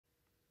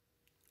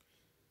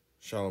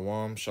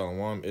Shalom,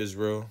 shalom,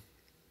 Israel.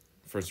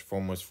 First and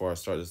foremost, before I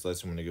start this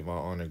lesson, I'm going to give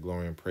all honor,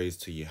 glory, and praise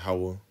to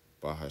Yahweh,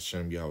 by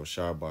Hashem, Yahweh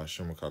Shah, by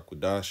Hashem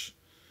Kakudash.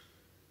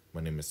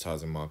 My name is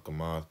Tazim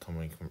Al-Kamath,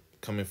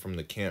 coming from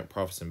the camp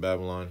Prophets in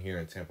Babylon here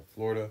in Tampa,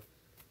 Florida.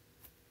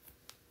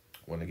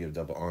 I want to give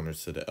double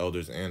honors to the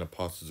elders and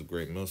apostles of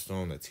Great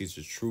Millstone that teach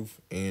the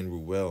truth and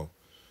rule well.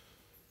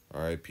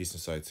 All right, peace and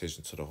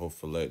salutation to the whole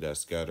fillet that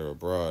scatter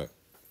abroad.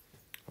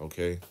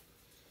 Okay,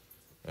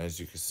 as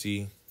you can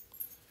see,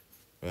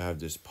 I have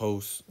this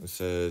post. It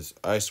says,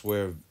 I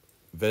swear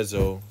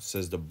Vezo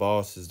says the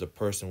boss is the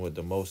person with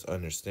the most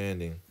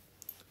understanding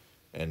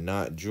and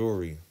not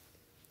jewelry.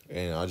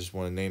 And I just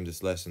want to name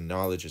this lesson,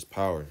 knowledge is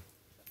power.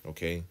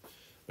 Okay?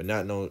 But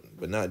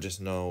not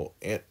just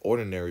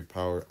ordinary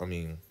power.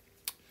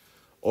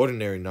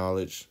 Ordinary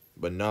knowledge,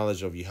 but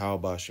knowledge of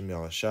Yahweh Shem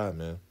Yahushua,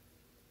 man.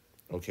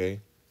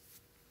 Okay?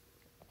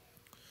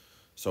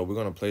 So we're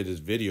gonna play this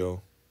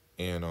video,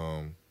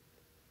 and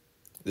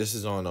this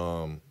is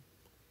on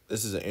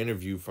this is an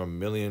interview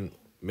from $1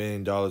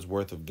 million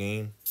worth of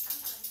game.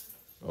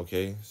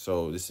 Okay,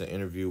 so this is an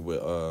interview with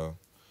 $1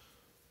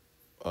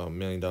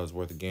 million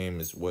worth of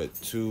game. Is what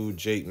two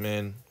Jake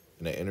men,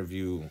 and they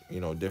interview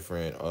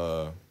different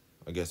I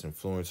guess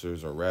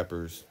influencers or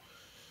rappers,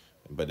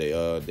 but they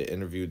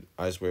interviewed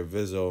I Swear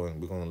Vizzo, and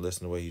we're gonna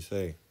listen to what he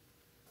say.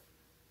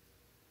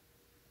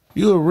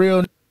 You a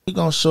real, you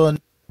gonna show a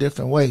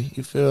different way.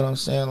 You feel what I'm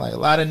saying? Like a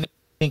lot of niggas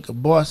think a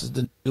boss is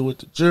the nigga with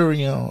the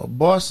jury on. A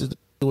boss is the nigga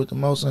with the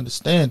most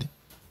understanding.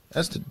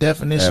 That's the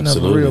definition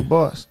of a real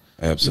boss.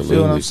 Absolutely.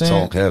 You feel what I'm saying?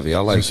 Talk heavy. I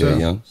like that,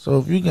 young. So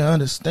if you can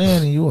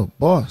understand, and you a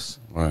boss.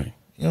 Right.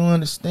 You don't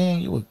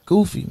understand, you a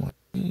goofy one.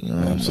 You know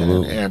what Absolutely.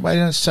 I'm saying? Everybody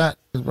done shot,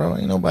 bro.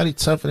 Ain't nobody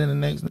tougher than the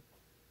next.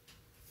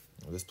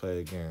 Let's play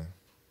it again.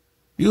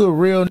 You a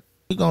real,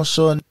 you gonna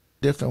show a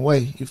different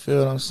way. You feel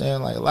what I'm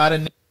saying? Like a lot of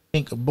niggas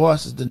think a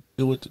boss is the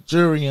nigga with the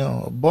jury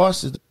on. A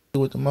boss is the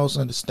nigga with the most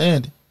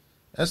understanding.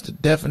 That's the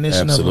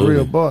definition of a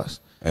real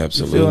boss.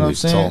 Absolutely. You feel what I'm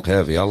saying? Talk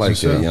heavy. I like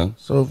that, young.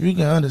 So if you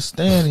can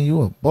understand, and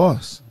you a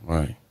boss.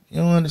 Right. You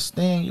don't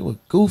understand, you a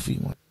goofy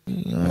one.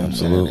 You know what I'm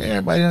saying? Absolutely.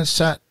 Everybody done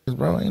shot,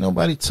 bro. Ain't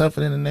nobody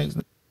tougher than the next.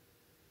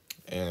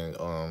 And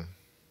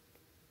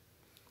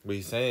what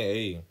he's saying,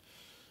 hey,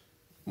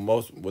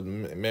 most with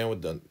man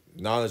with the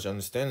knowledge,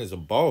 understanding is a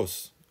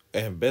boss,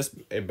 and best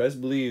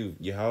believe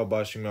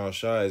Yahweh Shem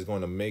Yahushua is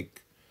going to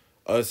make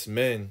us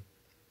men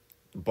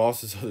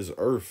bosses of this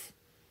earth.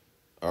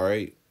 All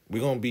right,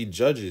 we're gonna be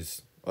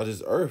judges of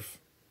this earth.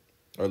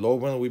 Or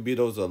Lord willing, we be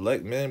those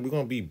elect men. We're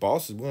gonna be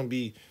bosses. We're gonna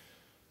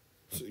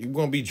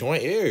be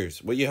joint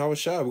heirs with Yahweh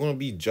Shai. We're gonna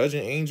be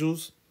judging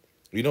angels.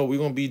 We're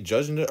gonna be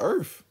judging the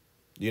earth.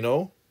 We're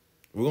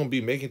gonna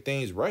be making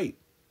things right.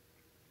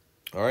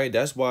 All right,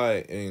 that's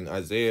why in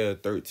Isaiah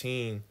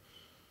 13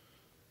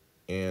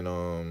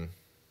 and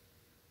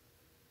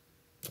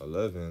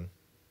 11,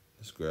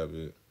 let's grab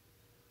it.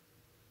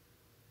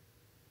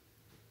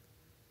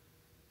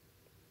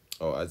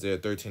 Oh, Isaiah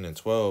 13 and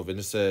 12, and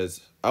it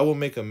says, I will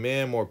make a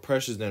man more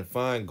precious than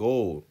fine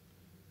gold,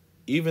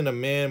 even a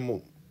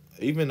man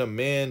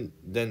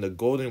than the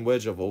golden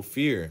wedge of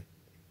Ophir.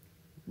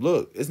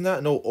 Look, it's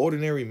not no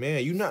ordinary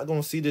man. You're not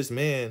gonna see this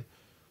man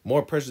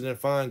more precious than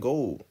fine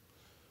gold.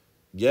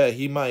 Yeah,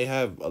 he might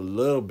have a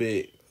little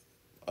bit,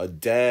 a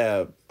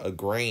dab, a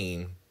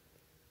grain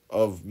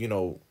of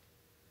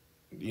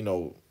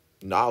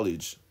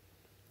knowledge,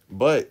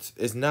 but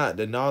it's not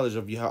the knowledge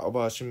of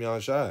Yahweh Shem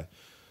Yahushua.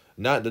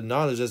 Not the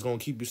knowledge that's going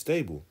to keep you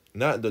stable.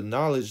 Not the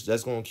knowledge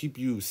that's going to keep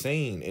you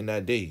sane in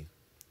that day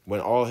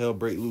when all hell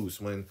break loose,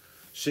 when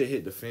shit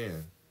hit the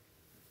fan.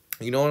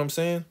 You know what I'm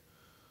saying?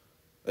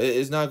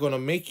 It's not going to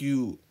make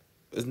you...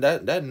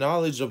 That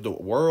knowledge of the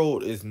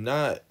world is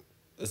not...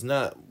 It's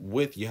not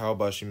with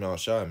Yahweh Shem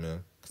Yahushua,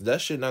 man. Because that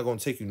shit not going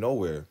to take you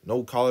nowhere.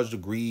 No college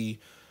degree.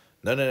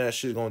 None of that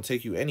shit is going to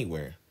take you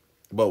anywhere.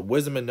 But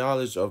wisdom and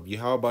knowledge of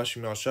Yahweh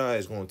Shem Yahushua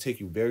is going to take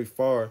you very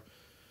far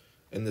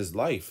in this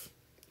life.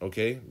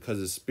 Okay, because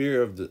the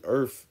spirit of the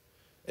earth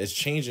is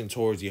changing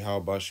towards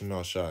Yahweh Shem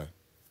Yahushua.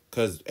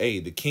 Because, hey,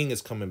 the king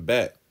is coming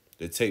back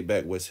to take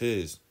back what's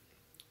his.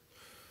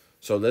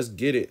 So let's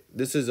get it.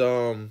 This is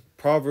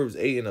Proverbs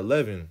 8 and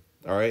 11.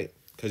 All right,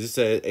 because it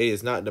said, hey,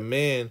 it's not the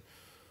man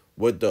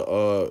with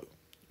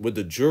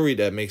the jury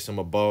that makes him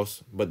a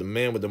boss, but the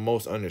man with the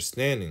most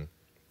understanding.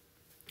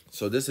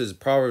 So this is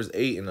Proverbs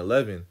 8 and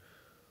 11.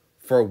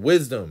 For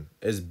wisdom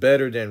is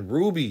better than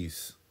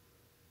rubies.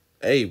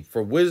 Hey,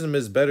 for wisdom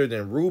is better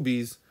than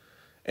rubies,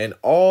 and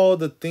all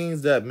the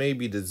things that may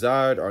be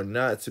desired are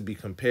not to be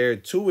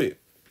compared to it.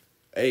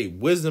 Hey,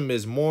 wisdom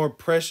is more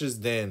precious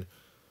than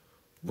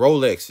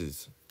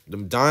Rolexes,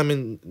 them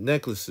diamond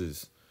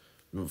necklaces,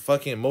 the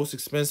fucking most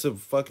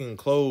expensive fucking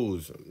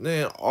clothes.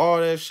 Man,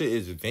 all that shit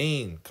is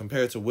vain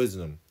compared to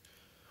wisdom.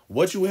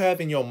 What you have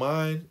in your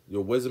mind,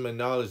 your wisdom and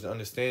knowledge and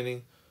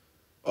understanding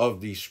of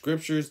the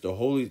scriptures, the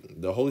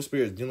Holy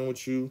Spirit is dealing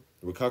with you,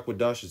 Ruach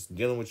HaKodesh is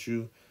dealing with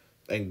you,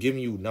 and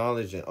giving you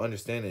knowledge and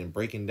understanding and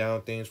breaking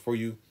down things for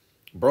you,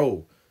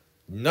 bro,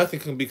 nothing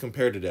can be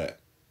compared to that.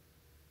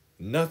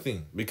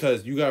 Nothing.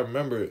 Because you gotta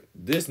remember,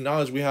 this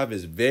knowledge we have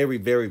is very,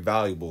 very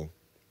valuable.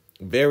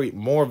 Very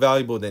more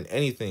valuable than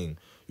anything.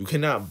 You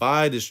cannot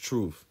buy this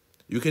truth.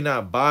 You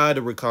cannot buy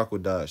the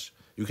Rikakwadash.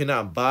 You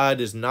cannot buy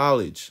this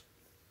knowledge.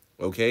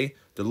 Okay?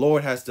 The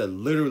Lord has to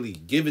literally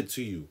give it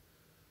to you.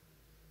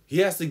 He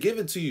has to give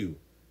it to you.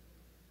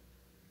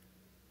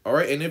 All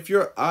right? And if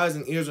your eyes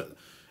and ears,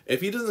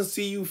 if he doesn't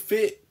see you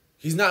fit,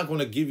 he's not going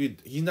to give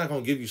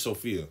you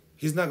Sophia.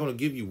 He's not going to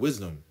give you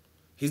wisdom.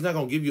 He's not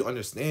going to give you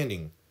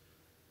understanding.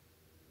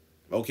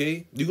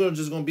 Okay? You're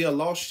just going to be a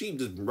lost sheep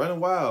just running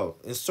wild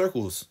in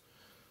circles,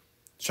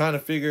 trying to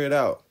figure it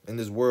out in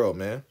this world,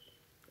 man.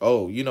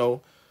 Oh, you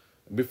know,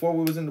 before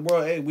we was in the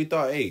world, hey, we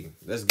thought, hey,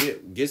 let's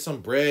get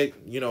some bread,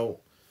 you know,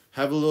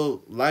 have a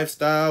little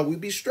lifestyle,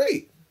 we'd be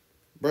straight.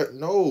 But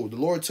no, the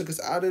Lord took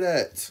us out of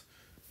that.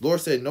 The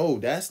Lord said, no,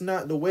 that's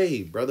not the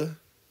way, brother.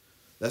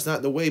 That's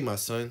not the way, my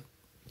son.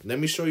 Let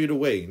me show you the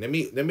way. Let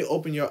me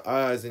open your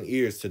eyes and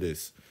ears to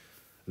this.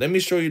 Let me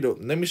show you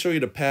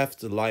the path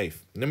to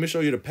life. Let me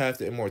show you the path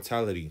to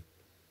immortality.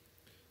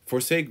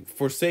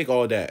 Forsake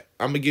all that.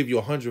 I'm gonna give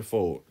you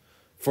 100-fold.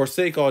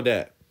 Forsake all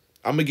that.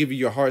 I'm gonna give you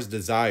your heart's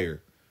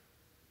desire.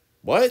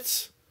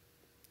 What?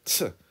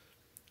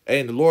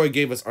 And the Lord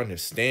gave us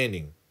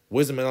understanding.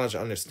 Wisdom and knowledge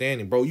and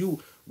understanding. Bro,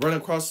 you run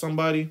across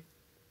somebody,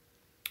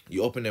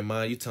 you open their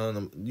mind, you telling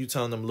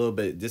them a little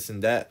bit this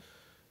and that.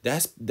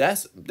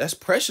 That's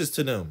precious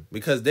to them,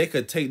 because they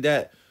could take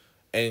that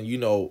and, you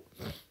know,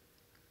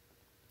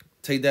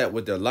 take that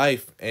with their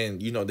life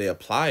and, you know, they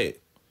apply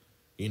it,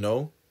 you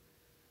know.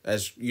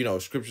 As, you know,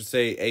 scriptures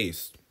say,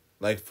 ace.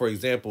 Like, for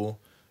example,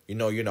 you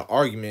know, you're in an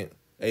argument,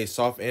 hey,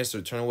 soft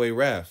answer, turn away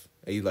wrath.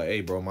 Hey, you like,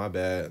 hey, bro, my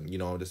bad. You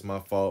know, this is my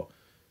fault.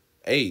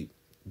 Hey,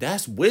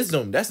 that's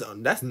wisdom.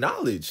 That's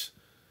knowledge.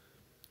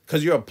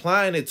 Because you're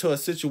applying it to a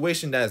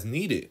situation that's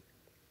needed.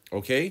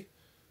 Okay?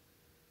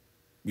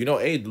 You know,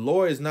 hey, the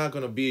Lord is not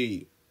going to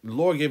be... The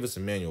Lord gave us a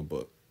manual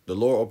book. The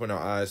Lord opened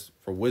our eyes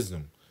for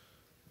wisdom.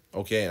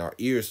 Okay? And our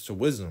ears to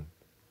wisdom.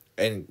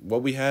 And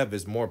what we have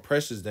is more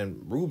precious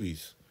than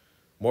rubies.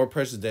 More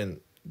precious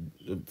than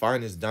the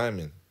finest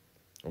diamond.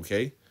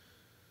 Okay?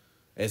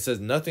 And it says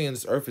nothing in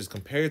this earth is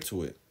compared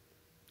to it.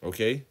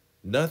 Okay?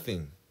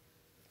 Nothing.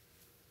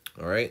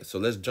 All right? So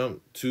let's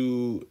jump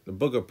to the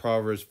book of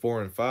Proverbs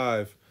 4 and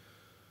 5.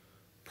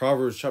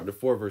 Proverbs chapter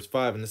 4, verse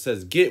 5. And it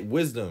says, get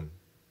wisdom,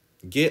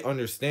 get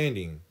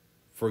understanding,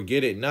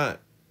 forget it not.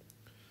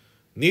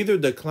 Neither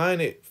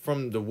decline it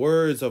from the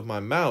words of my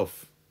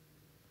mouth.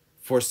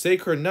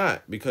 Forsake her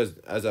not. Because,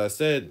 as I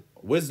said,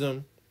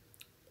 wisdom...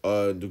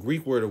 the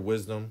Greek word of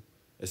wisdom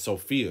is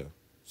Sophia.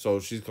 So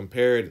she's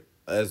compared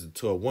as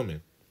to a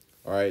woman.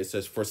 All right. It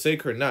says,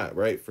 forsake her not,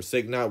 right?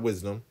 Forsake not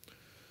wisdom.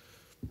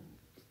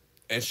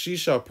 And she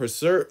shall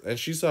preserve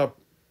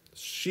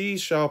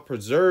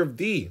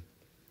thee.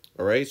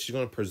 All right. She's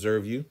going to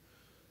preserve you.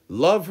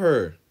 Love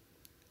her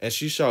and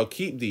she shall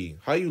keep thee.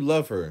 How you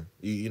love her?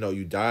 You know,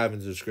 you dive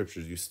into the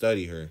scriptures, you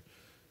study her.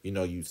 You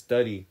know, you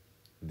study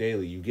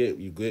daily. You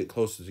get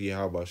closer to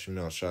Yahweh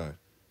Shem Shai.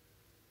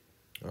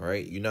 All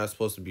right, you're not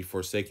supposed to be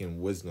forsaking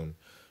wisdom.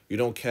 You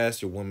don't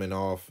cast your woman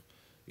off.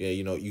 Yeah,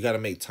 you know, you got to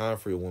make time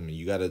for your woman.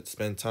 You got to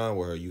spend time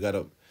with her. You got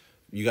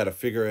to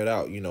figure it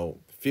out, you know,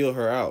 feel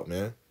her out,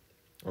 man.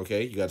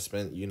 Okay, you got to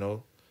spend, you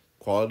know,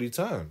 quality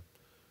time.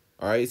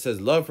 All right, it says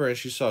love her and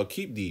she shall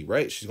keep thee,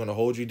 right? She's going to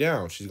hold you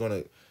down. She's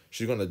going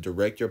to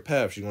direct your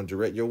path. She's going to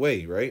direct your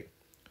way, right?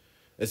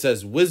 It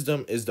says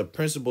wisdom is the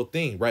principal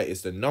thing, right?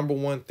 It's the number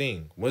one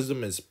thing.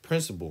 Wisdom is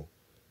principle.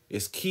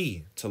 It's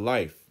key to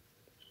life.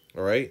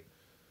 All right?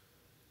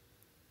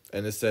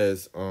 And it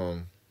says,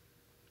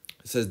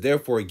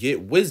 therefore,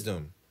 get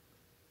wisdom.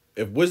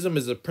 If wisdom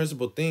is a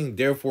principal thing,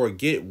 therefore,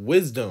 get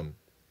wisdom.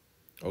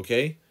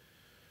 Okay?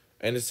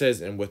 And it says,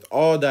 and with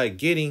all thy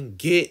getting,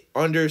 get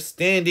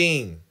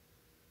understanding.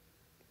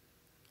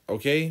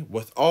 Okay?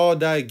 With all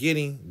thy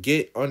getting,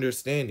 get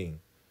understanding.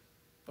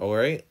 All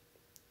right?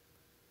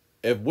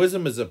 If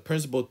wisdom is a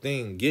principal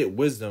thing, get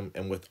wisdom.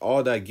 And with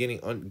all thy getting,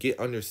 get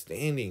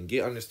understanding.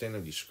 Get understanding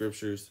of these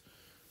scriptures.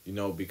 You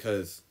know,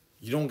 because...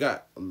 we don't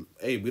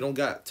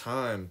got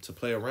time to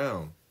play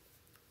around.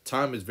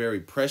 Time is very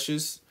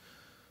precious.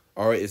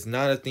 All right, it's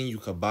not a thing you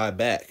could buy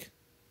back.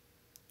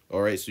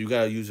 All right, so you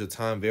got to use your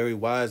time very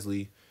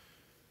wisely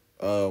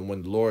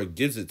when the Lord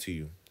gives it to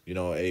you. You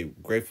know,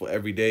 grateful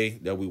every day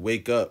that we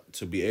wake up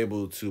to be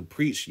able to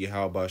preach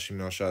Yahweh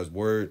Shem Shai's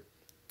word,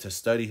 to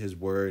study his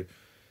word,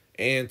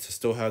 and to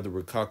still have the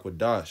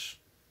Rikakwadash.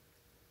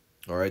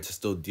 All right, to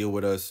still deal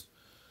with us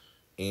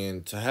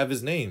and to have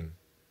his name.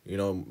 You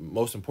know,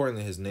 most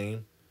importantly, his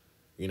name.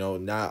 You know,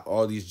 not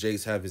all these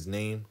Jakes have his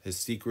name, his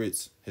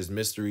secrets, his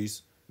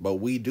mysteries, but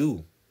we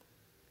do.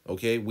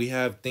 Okay? We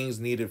have things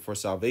needed for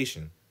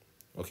salvation.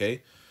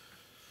 Okay?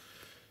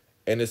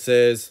 And it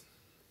says,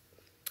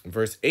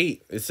 verse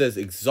 8, it says,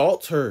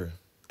 exalt her,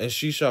 and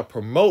she shall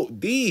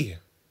promote thee.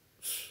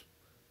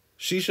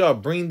 She shall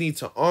bring thee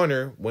to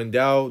honor when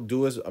thou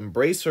doest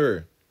embrace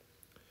her.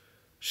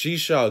 She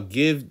shall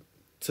give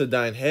to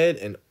thine head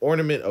an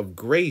ornament of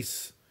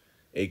grace,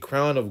 A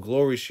crown of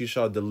glory she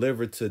shall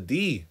deliver to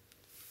thee.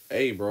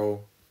 Hey,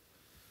 bro.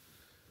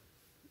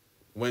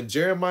 When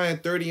Jeremiah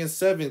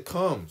 30:7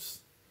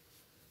 comes,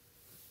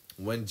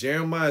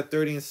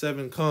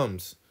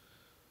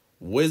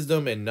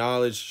 wisdom and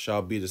knowledge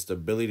shall be the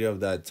stability of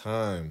that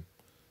time.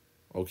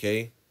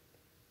 Okay?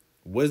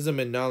 Wisdom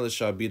and knowledge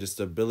shall be the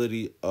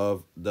stability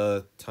of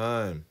the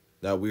time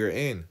that we are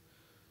in.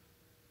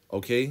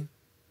 Okay?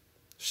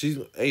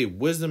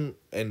 Wisdom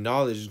and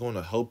knowledge is going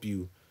to help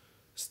you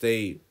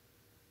stay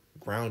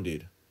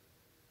grounded,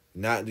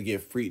 not to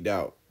get freaked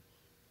out.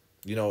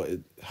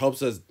 It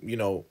helps us,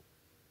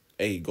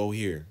 hey, go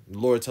here. The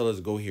Lord tell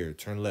us go here,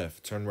 turn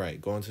left, turn right,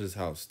 go into this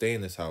house, stay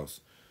in this house.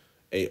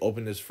 Hey,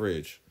 open this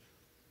fridge.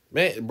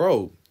 Man,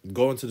 bro,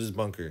 go into this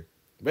bunker.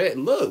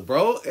 Man, look,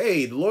 bro.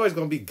 Hey, the Lord's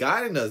going to be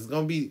guiding us. It's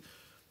going to be,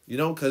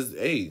 because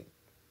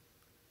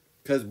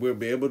we'll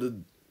be able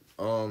to,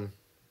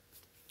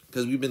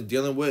 because we've been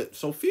dealing with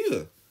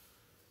Sophia.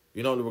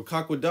 The Ruach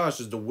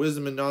HaKodesh is the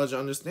wisdom and knowledge and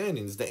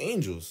understanding. It's the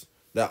angels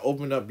that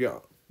open up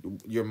your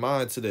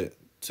mind to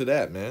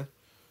that, man.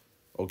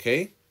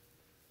 Okay?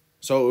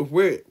 So if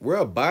we're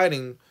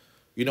abiding,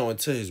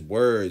 into his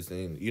words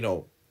and,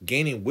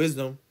 gaining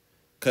wisdom,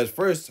 because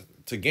first,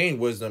 to gain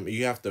wisdom,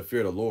 you have to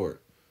fear the Lord.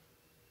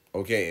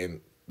 Okay?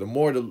 And the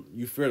more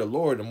you fear the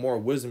Lord, the more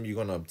wisdom you're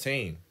going to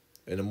obtain.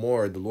 And the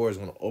more the Lord is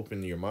going to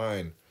open your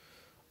mind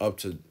up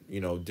to,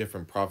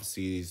 different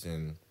prophecies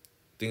and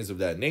things of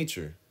that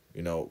nature,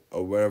 or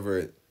whatever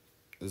it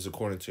is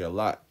according to your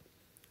lot.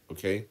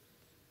 Okay?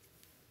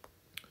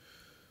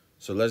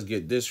 So let's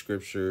get this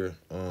scripture.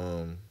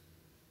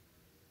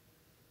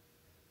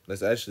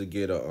 Let's actually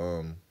get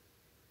a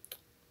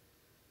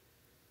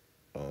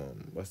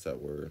what's that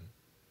word?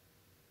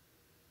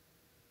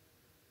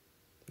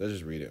 Let's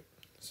just read it.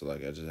 So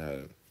like I just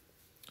had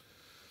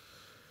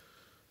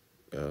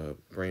a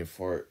brain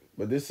fart.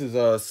 But this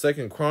is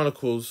 2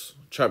 Chronicles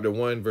chapter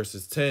 1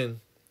 verses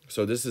 10.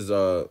 So this is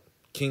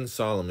King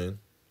Solomon.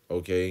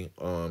 Okay.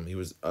 He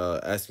was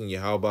asking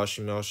Yahweh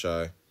Shem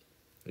Shai,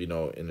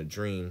 in a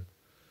dream.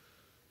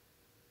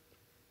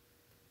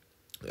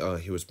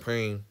 He was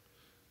praying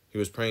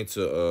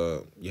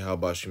to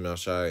Yahweh Shem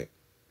Shai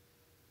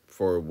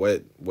for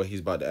what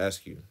he's about to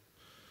ask you.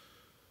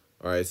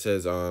 All right, it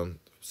says 2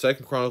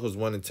 Chronicles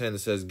 1:10, it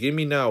says, "Give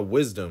me now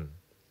wisdom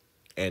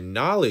and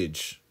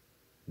knowledge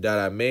that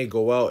I may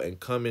go out and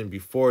come in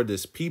before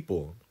this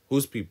people."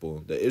 Whose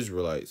people? The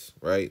Israelites,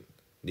 right?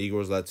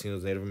 Negroes,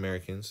 Latinos, Native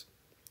Americans.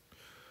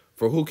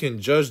 "For who can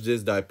judge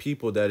this thy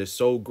people that is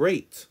so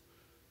great?"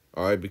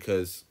 All right,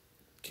 because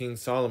King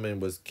Solomon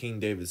was King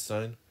David's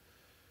son.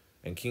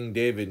 And King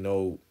David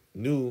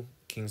knew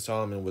King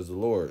Solomon was the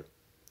Lord.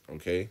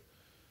 Okay?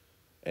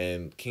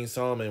 And King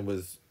Solomon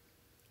was,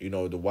 the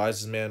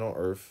wisest man on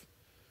earth.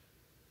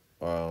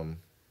 And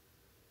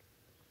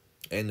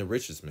the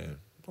richest man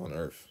on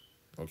earth.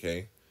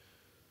 Okay?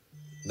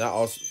 Not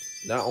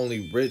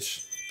only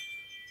rich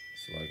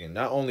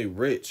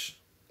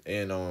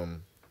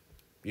in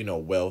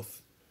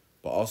wealth,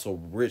 but also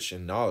rich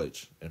in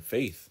knowledge and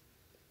faith.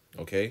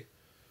 Okay?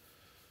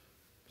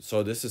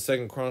 So this is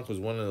 2 Chronicles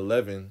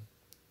 1:11.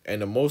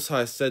 "And the Most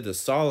High said to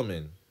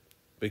Solomon,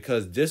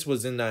 because this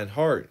was in thine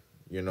heart,"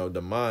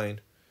 the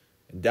mind,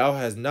 "thou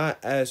hast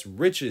not asked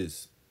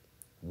riches,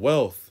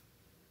 wealth,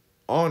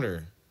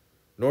 honor,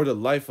 nor the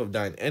life of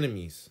thine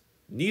enemies,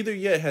 neither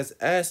yet hast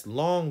asked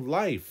long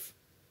life,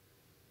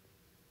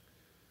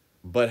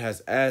 but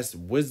hast asked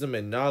wisdom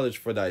and knowledge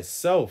for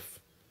thyself,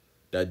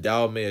 that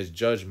thou mayest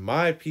judge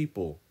my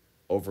people,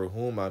 over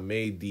whom I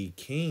made thee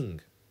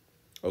king."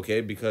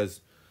 Okay,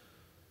 because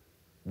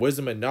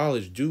wisdom and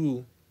knowledge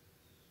do,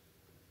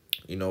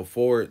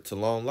 forward to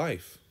long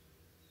life.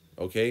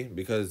 Okay,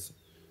 because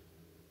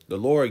the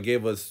Lord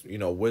gave us,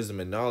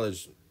 wisdom and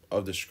knowledge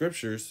of the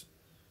scriptures.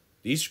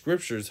 These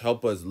scriptures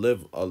help us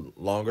live a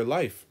longer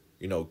life,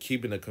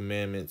 keeping the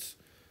commandments,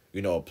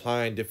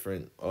 applying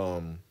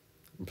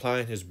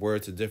his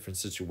word to different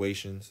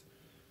situations.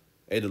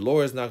 Hey, the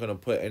Lord is not going to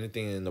put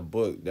anything in the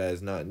book that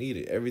is not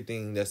needed.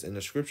 Everything that's in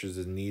the scriptures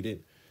is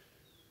needed.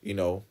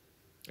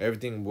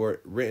 Everything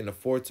written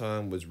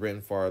aforetime was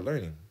written for our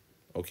learning.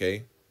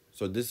 Okay?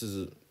 So this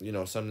is,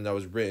 something that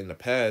was written in the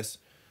past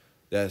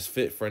that's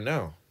fit for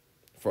now.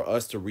 For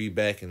us to read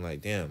back and like,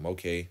 damn,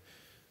 okay,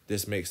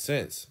 this makes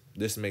sense.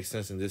 This makes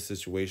sense in this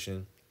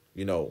situation.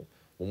 When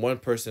one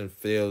person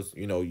fails,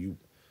 you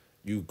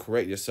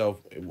correct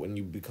yourself when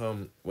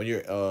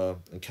you're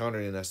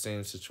encountered in that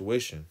same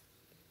situation.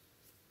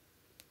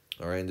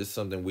 All right, and this is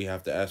something we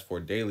have to ask for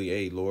daily.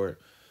 Hey, Lord,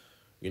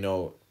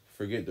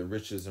 forget the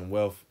riches and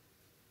wealth.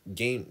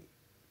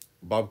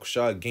 Bob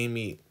Kushad gave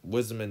me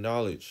wisdom and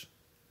knowledge,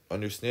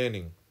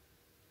 understanding.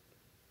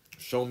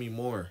 Show me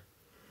more.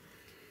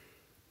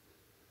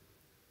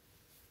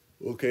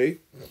 Okay.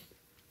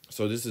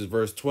 So this is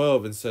verse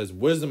 12 and says,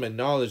 "Wisdom and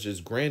knowledge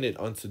is granted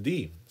unto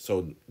thee."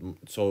 So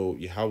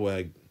Yahweh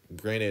had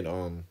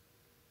granted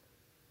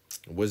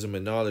wisdom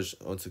and knowledge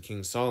unto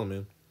King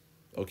Solomon.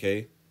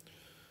 Okay.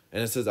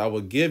 And it says, "I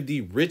will give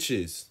thee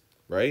riches,"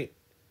 right?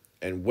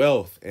 and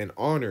wealth and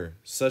honor,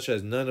 such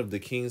as none of the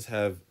kings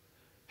have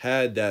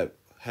had that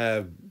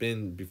have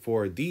been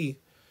before thee,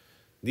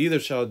 neither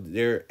shall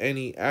there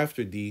any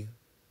after thee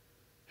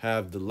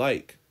have the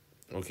like.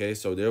 Okay,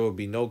 so there will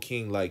be no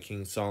king like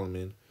King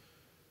Solomon.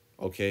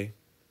 Okay.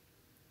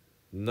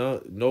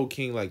 No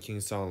king like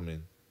King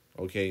Solomon.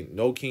 Okay,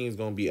 no king is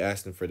going to be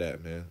asking for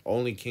that, man.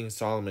 Only King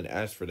Solomon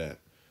asked for that.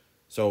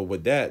 So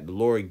with that, the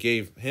Lord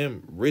gave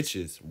him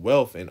riches,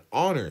 wealth, and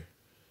honor.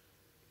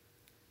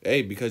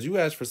 Hey, because you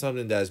asked for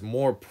something that's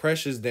more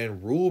precious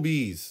than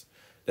rubies.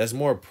 That's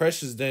more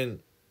precious than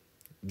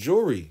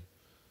jewelry.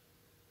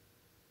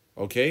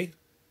 Okay?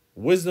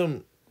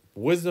 Wisdom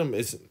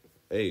is,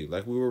 hey,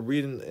 like we were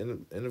reading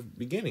in the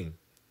beginning.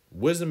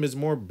 Wisdom is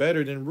more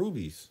better than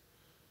rubies.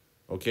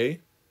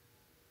 Okay?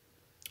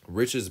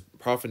 Riches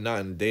profit not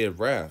in the day of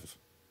wrath,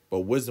 but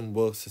wisdom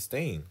will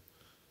sustain.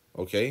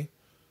 Okay?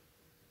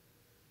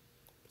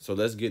 So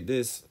let's get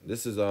this.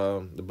 This is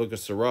the book of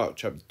Sirach,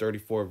 chapter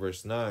 34,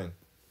 verse 9.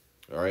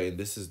 All right, and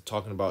this is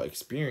talking about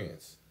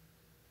experience.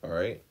 All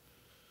right.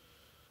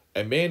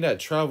 A man that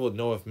traveled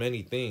knoweth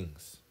many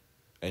things,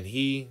 and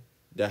he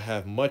that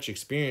have much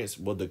experience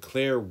will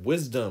declare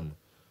wisdom.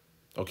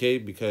 Okay,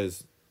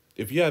 because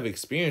if you have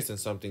experience in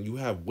something, you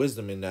have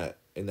wisdom in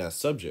that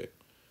subject.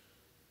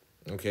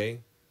 Okay,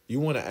 you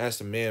want to ask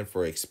a man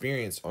for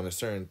experience on a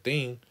certain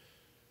thing.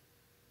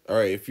 All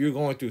right, if you're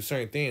going through a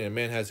certain thing and a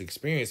man has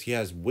experience, he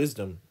has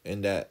wisdom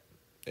in that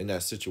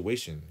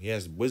situation. He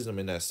has wisdom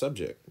in that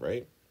subject,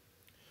 right?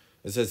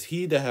 It says,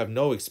 he that have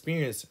no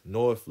experience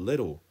knoweth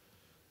little.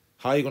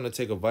 How are you going to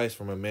take advice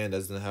from a man that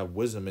doesn't have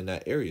wisdom in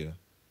that area?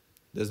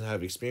 Doesn't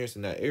have experience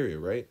in that area,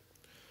 right?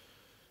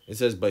 It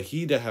says, but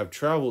he that have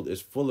traveled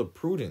is full of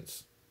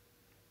prudence.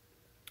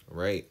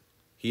 Right?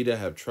 He that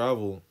have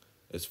traveled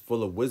is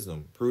full of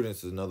wisdom.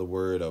 Prudence is another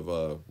word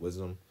of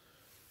wisdom.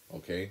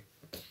 Okay?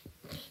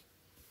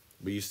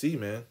 But you see,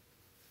 man,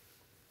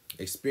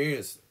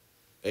 experience,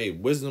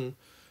 wisdom,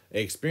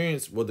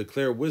 experience will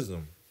declare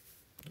wisdom.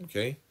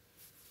 Okay?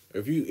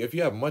 If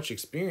you have much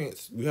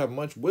experience, you have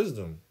much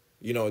wisdom.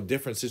 You know,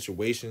 different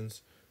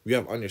situations. You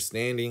have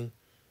understanding.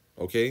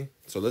 Okay?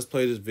 So let's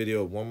play this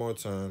video one more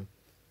time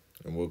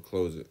and we'll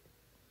close it.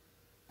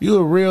 You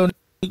a real,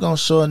 you gonna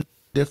show a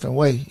different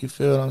way. You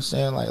feel what I'm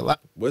saying? Like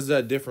what's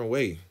that different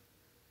way?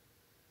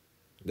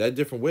 That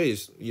different way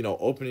is,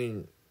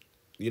 opening,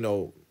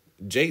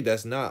 Jake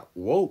that's not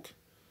woke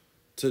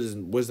to this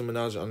wisdom and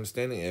knowledge and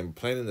understanding and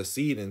planting the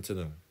seed into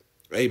them.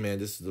 Hey man,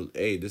 this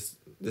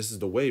is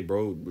the way,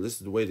 bro. This is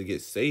the way to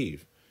get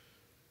saved.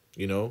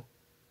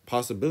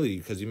 Possibility,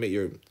 because you make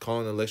your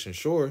calling and election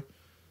sure.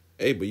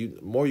 Hey, but the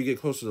more you get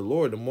closer to the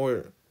Lord, the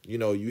more,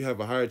 you have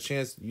a higher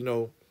chance,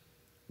 Lord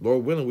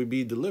willing, we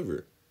be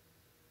delivered.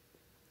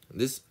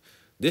 This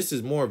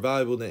is more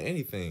valuable than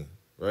anything,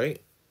 right?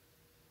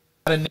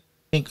 I didn't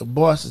think a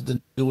boss is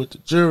to do with the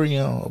jury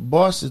on. A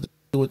boss is to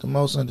do with the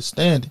most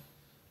understanding.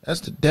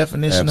 That's the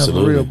definition of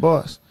a real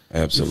boss.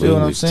 Absolutely. You feel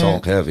what I'm saying?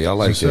 Talk heavy. I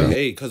like that.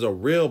 Hey, because a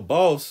real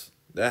boss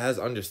that has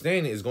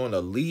understanding is going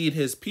to lead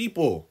his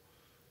people.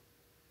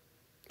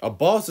 A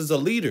boss is a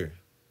leader.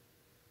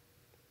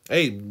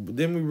 Hey,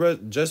 then we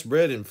just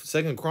read in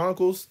 2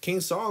 Chronicles, King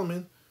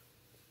Solomon,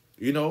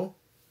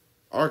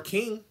 our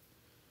king,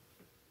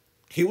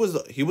 he was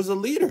a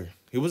leader.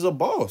 He was a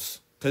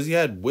boss because he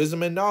had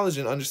wisdom and knowledge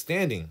and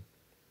understanding.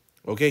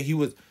 Okay,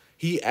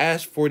 he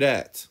asked for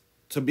that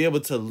to be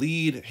able to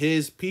lead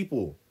his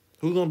people.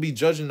 Who's going to be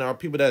judging our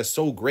people that is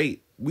so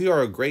great? We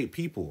are a great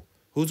people.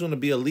 Who's going to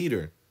be a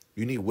leader?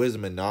 You need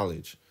wisdom and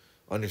knowledge,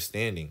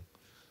 understanding.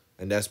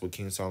 And that's what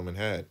King Solomon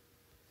had.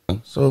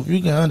 So if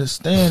you can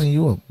understand and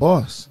you a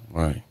boss.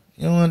 Right.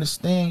 You don't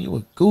understand, you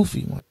a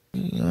goofy one.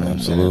 You know what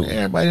Absolutely. I'm saying?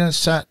 Everybody done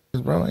shot,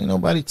 bro. Ain't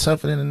nobody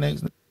tougher than the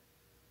next.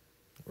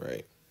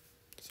 Right.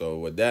 So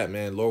with that,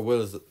 man, Lord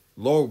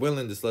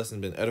willing, this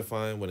lesson has been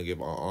edifying. Want to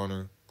give our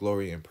honor,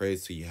 glory, and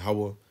praise to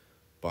Yahweh,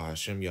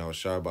 Bahashim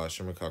Yahushua,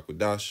 Bahashim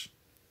Kakudash.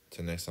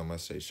 Till next time I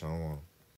say shalom.